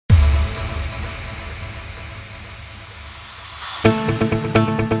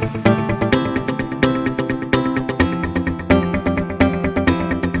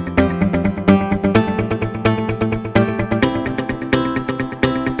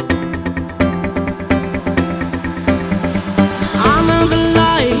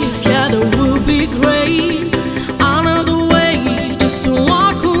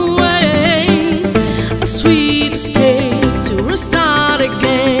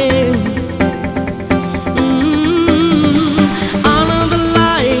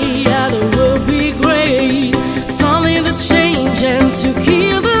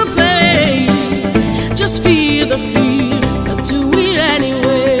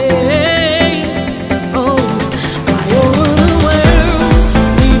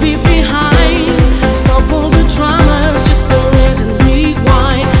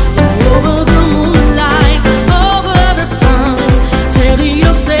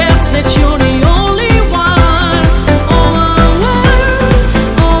that you're the only one. Oh, what a world,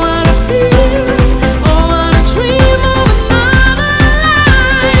 oh, what a feels, oh, what a dream of another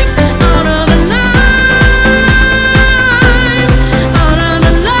life. Out of the life, out of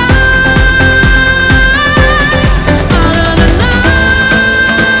the life, out of the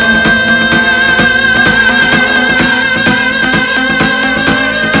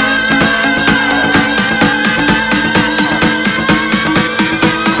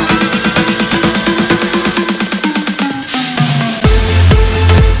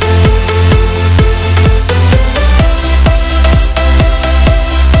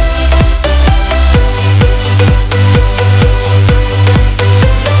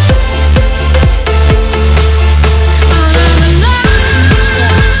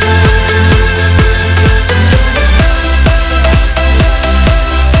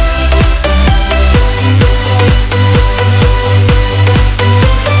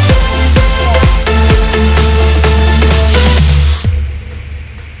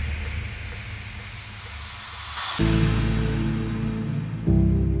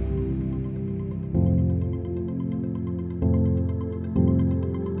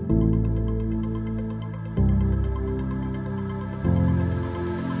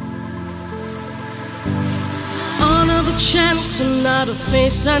chance, another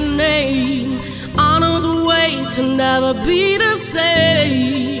face I name. Another way to never be the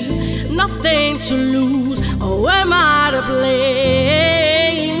same. Nothing to lose, or am I to blame?